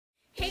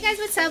Hey guys,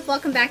 what's up?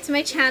 Welcome back to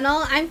my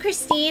channel. I'm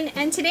Christine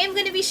and today I'm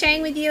going to be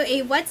sharing with you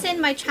a what's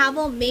in my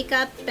travel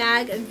makeup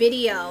bag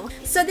video.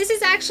 So this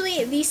is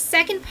actually the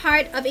second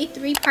part of a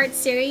 3-part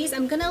series.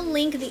 I'm going to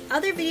link the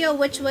other video,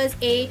 which was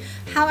a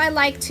how I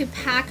like to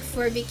pack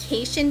for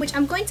vacation, which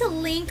I'm going to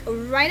link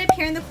right up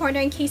here in the corner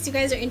in case you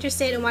guys are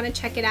interested and want to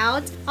check it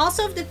out.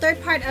 Also, if the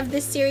third part of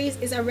this series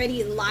is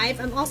already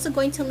live, I'm also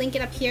going to link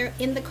it up here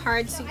in the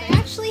card. So I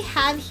actually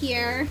have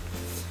here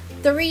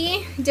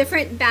 3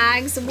 different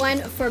bags, one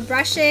for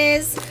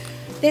brushes,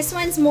 this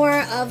one's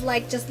more of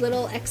like just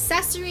little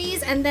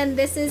accessories, and then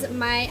this is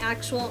my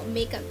actual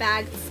makeup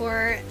bag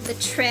for the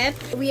trip.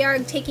 We are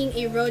taking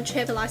a road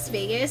trip to Las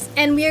Vegas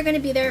and we are going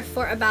to be there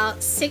for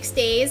about 6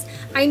 days.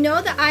 I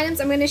know the items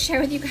I'm going to share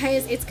with you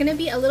guys, it's going to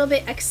be a little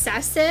bit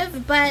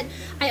excessive, but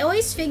I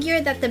always figure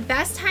that the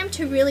best time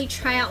to really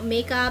try out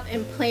makeup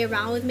and play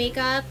around with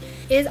makeup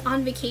is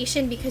on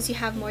vacation because you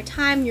have more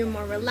time, you're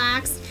more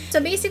relaxed. So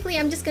basically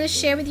I'm just going to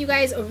share with you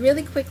guys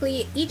really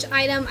quickly each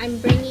item I'm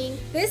bringing.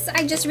 This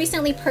I just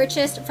recently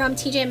purchased from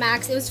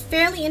TJmaxx. It was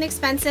fairly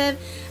inexpensive.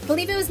 I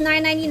believe it was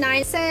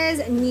 $9.99. It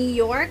says New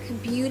York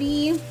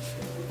Beauty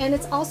and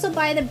it's also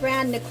by the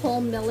brand Nicole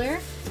Miller,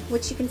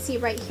 which you can see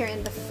right here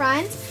in the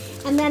front.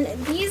 And then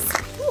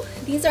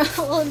these are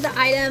all of the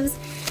items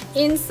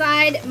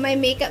inside my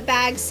makeup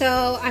bag,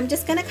 so I'm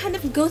just gonna kind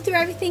of go through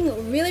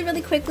everything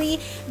really quickly.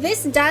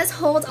 This does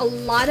hold a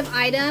lot of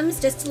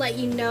items, just to let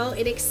you know.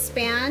 It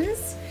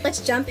expands. Let's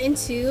jump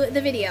into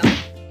the video.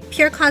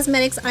 Pure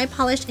Cosmetics eye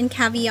polish in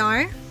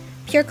caviar,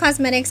 Pure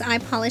Cosmetics eye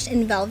polish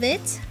in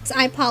velvet,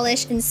 eye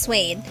polish in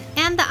suede,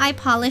 and the eye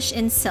polish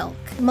in silk.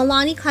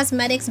 Milani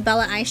Cosmetics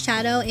Bella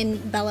eyeshadow in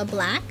Bella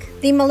Black,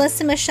 the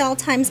Melissa Michelle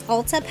x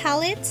Ulta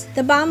palette,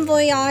 the Bon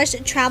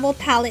Voyage Travel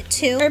Palette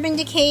 2, Urban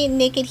Decay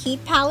Naked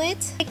Heat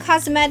Palette, IT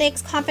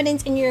Cosmetics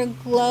Confidence in Your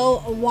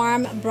Glow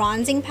Warm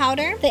Bronzing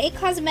Powder, the IT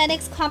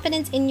Cosmetics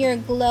Confidence in Your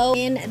Glow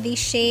in the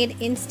shade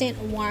Instant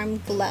Warm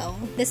Glow.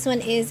 This one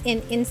is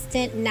in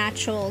Instant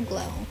Natural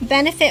Glow.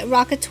 Benefit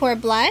Rockateur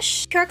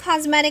Blush, Pure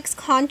Cosmetics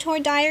Contour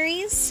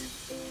Diaries,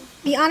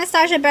 the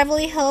Anastasia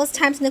Beverly Hills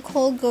x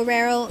Nicole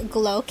Guerrero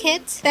Glow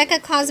Kit, Becca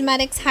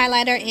Cosmetics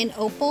Highlighter in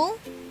Opal,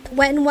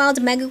 Wet n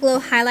Wild Mega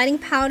Glow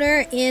Highlighting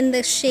Powder in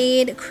the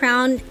shade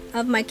Crown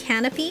of My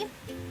Canopy,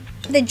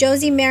 the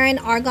Josie Marin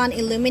Argan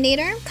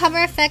Illuminator, Cover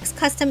FX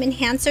Custom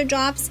Enhancer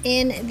Drops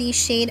in the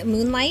shade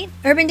Moonlight,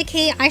 Urban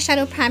Decay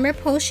Eyeshadow Primer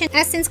Potion,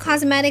 Essence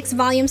Cosmetics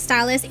Volume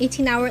Stylist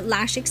 18-Hour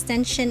Lash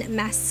Extension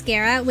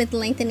Mascara with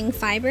Lengthening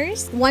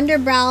Fibers, Wonder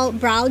Brow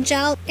Brow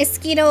Gel,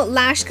 Esquito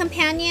Lash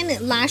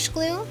Companion Lash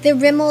Glue, the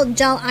Rimmel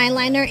Gel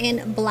Eyeliner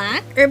in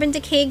Black, Urban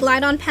Decay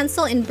Glide On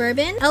Pencil in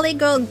Bourbon, LA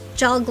Girl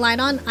Gel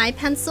Glide On Eye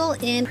Pencil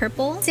in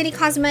Purple, City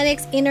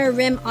Cosmetics Inner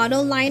Rim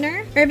Auto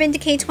Liner, Urban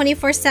Decay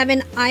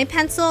 24/7 Eye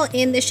Pencil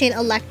in the shade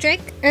Electric,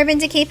 Urban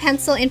Decay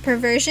Pencil in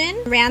Perversion,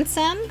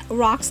 Ransom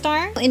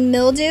Rockstar in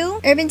Mildew,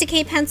 Urban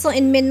Decay Pencil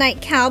in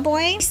Midnight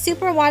Cowboy,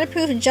 Super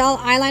Waterproof Gel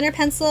Eyeliner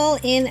Pencil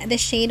in the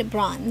shade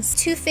Bronze,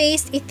 Too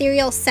Faced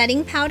Ethereal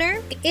Setting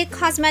Powder, IT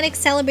Cosmetics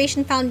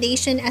Celebration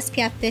Foundation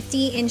SPF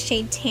 50 in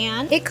shade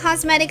Tan, IT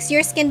Cosmetics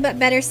Your Skin But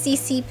Better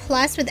CC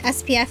Plus with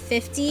SPF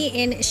 50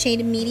 in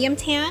shade Medium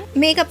Tan,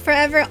 Makeup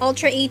Forever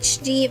Ultra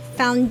HD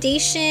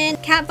Foundation,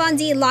 Kat Von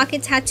D Lock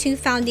It Tattoo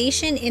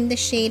Foundation in the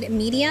shade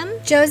Medium,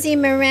 Josie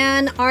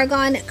Maran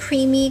Argan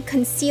Creamy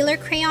Concealer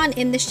Crayon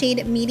in the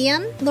shade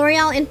Medium,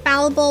 L'Oreal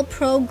Infallible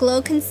Pro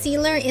Glow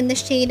Concealer in the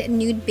shade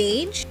Nude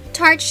Beige,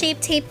 Tarte Shape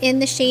Tape in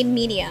the shade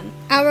Medium,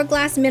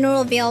 Hourglass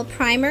Mineral Veil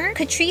Primer,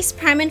 Catrice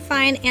Prime and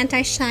Fine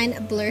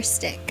Anti-Shine Blur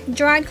Stick,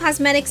 Gerard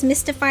Cosmetics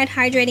Mystified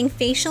Hydrating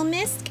Facial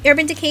Mist,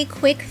 Urban Decay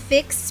Quick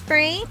Fix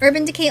Spray,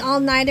 Urban Decay All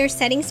Nighter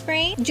Setting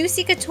Spray,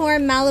 Juicy Couture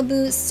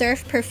Malibu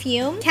Surf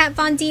Perfume, Kat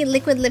Von D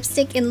Liquid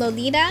Lipstick in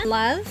Lolita,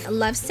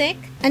 Lovesick,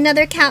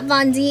 another Kat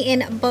Von D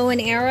in Bow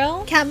and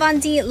Arrow, Kat Von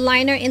D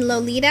Liner in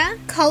Lolita,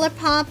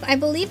 ColourPop, I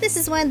believe this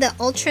is one of the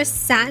Ultra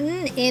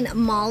Satin in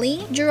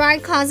Molly,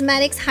 Gerard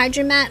Cosmetics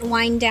Hydromatte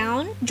Wind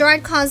Down,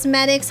 Gerard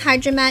Cosmetics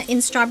Hydromatte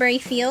in Strawberry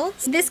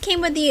Fields. This came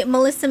with the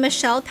Melissa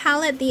Michelle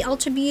palette, the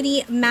Ultra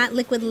Beauty Matte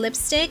Liquid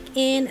Lipstick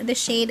in the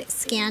shade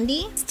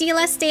Scandy,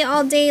 Stila Stay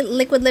All Day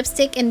Liquid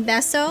Lipstick in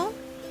Beso,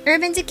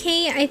 Urban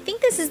Decay, I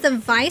think this is the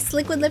Vice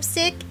Liquid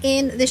Lipstick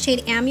in the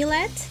shade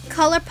Amulet,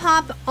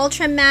 ColourPop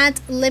Ultra Matte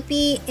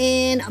Lippy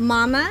in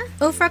Mama,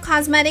 Ofra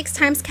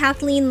Cosmetics x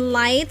Kathleen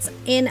Lights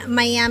in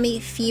Miami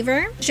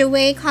Fever,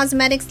 Jouer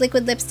Cosmetics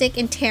Liquid Lipstick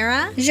in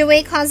Terra,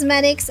 Jouer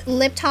Cosmetics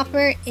Lip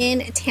Topper in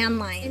Tan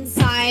Line.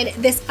 Inside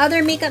this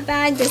other makeup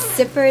bag, this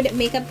zippered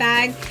makeup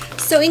bag.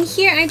 So in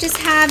here I just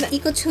have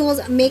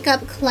EcoTools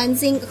Makeup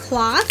Cleansing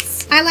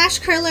Cloths, eyelash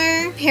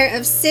curler, pair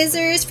of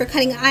scissors for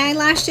cutting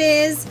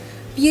eyelashes,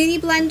 Beauty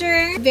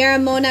Blender,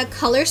 Veramona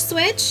Color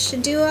Switch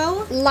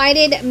Duo,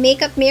 lighted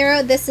makeup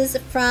mirror. This is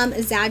from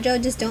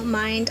Zadro. Just don't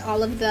mind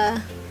all of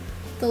the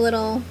the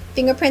little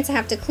fingerprints. I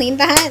have to clean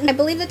that. I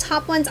believe the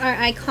top ones are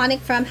iconic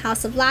from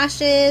House of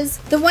Lashes.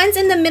 The ones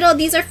in the middle,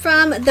 these are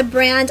from the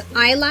brand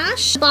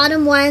Eyelash. The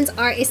bottom ones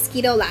are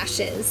Esquito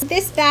lashes.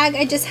 This bag,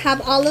 I just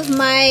have all of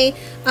my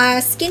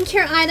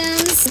skincare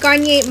items.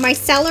 Garnier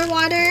Micellar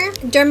Water,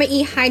 Derma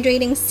E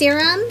Hydrating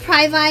Serum,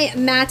 Privi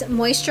Matte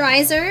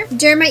Moisturizer,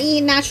 Derma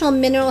E Natural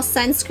Mineral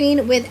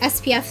Sunscreen with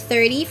SPF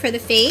 30 for the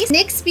face,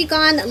 NYX Be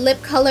Gone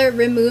Lip Color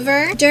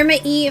Remover, Derma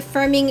E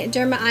Firming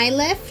Derma Eye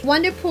Lift,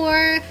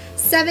 Wonderpore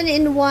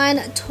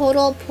 7-in-1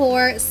 Total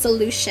Pore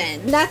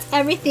Solution. That's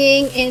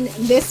everything in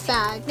this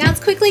bag. Now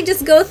let's quickly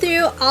just go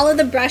through all of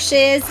the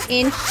brushes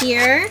in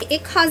here.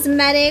 IT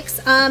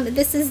Cosmetics,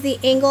 this is the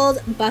Angled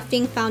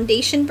Buffing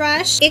Foundation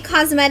Brush. IT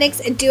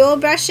Cosmetics Duo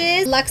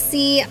Brushes,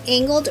 Luxie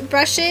Angled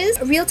Brushes,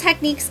 Real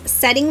Techniques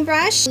Setting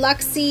Brush,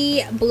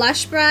 Luxie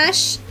Blush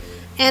Brush,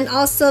 and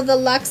also the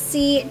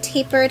Luxie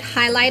Tapered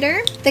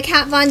Highlighter, the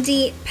Kat Von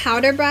D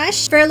Powder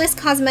Brush, Furless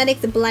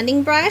Cosmetics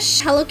Blending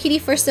Brush, Hello Kitty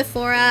for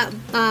Sephora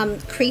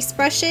Crease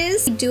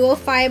Brushes, Duo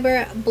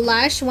Fiber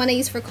Blush, one I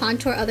use for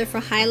contour, other for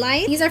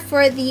highlight. These are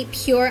for the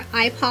pure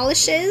eye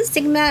polishes.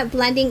 Sigma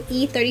Blending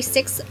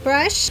E36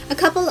 Brush, a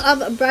couple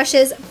of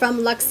brushes from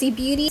Luxie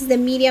Beauty, the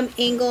Medium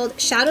Angled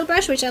Shadow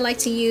Brush, which I like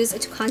to use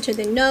to contour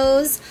the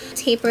nose,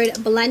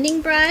 Tapered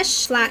Blending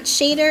Brush, Flat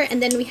Shader,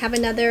 and then we have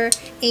another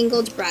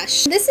angled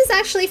brush. This is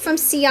actually from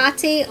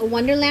Ciate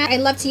Wonderland. I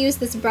love to use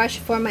this brush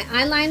for my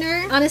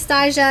eyeliner.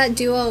 Anastasia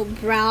Duo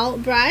Brow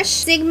Brush,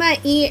 Sigma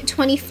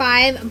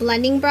E25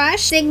 Blending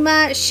Brush,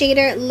 Sigma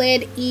Shader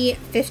Lid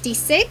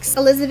E56,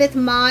 Elizabeth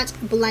Mott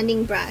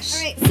Blending Brush.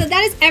 Alright, so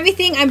that is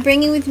everything I'm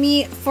bringing with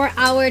me for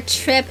our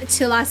trip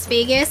to Las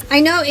Vegas.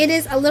 I know it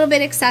is a little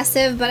bit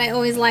excessive, but I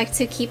always like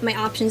to keep my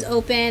options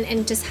open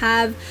and just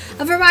have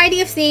a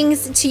variety of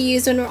things to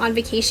use when we're on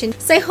vacation.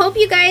 So I hope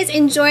you guys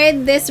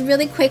enjoyed this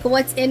really quick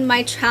what's in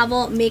my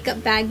travel makeup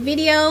bag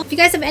video. If you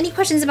guys have any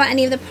questions about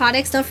any of the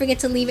products, don't forget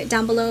to leave it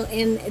down below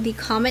in the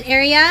comment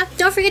area.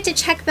 Don't forget to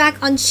check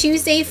back on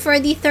Tuesday for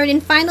the third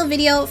and final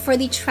video for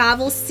the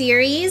travel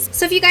series.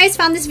 So if you guys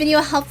found this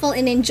video helpful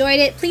and enjoyed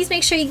it, please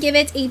make sure you give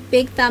it a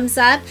big thumbs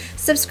up.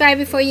 Subscribe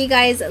before you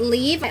guys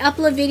leave. I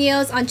upload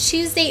videos on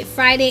Tuesday,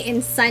 Friday,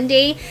 and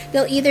Sunday.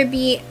 They'll either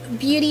be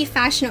beauty,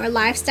 fashion, or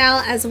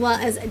lifestyle, as well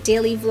as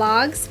daily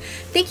vlogs.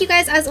 Thank you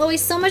guys as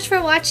always so much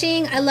for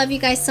watching. I love you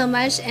guys so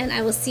much, and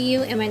I will see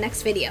you in my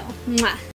next video. Mwah.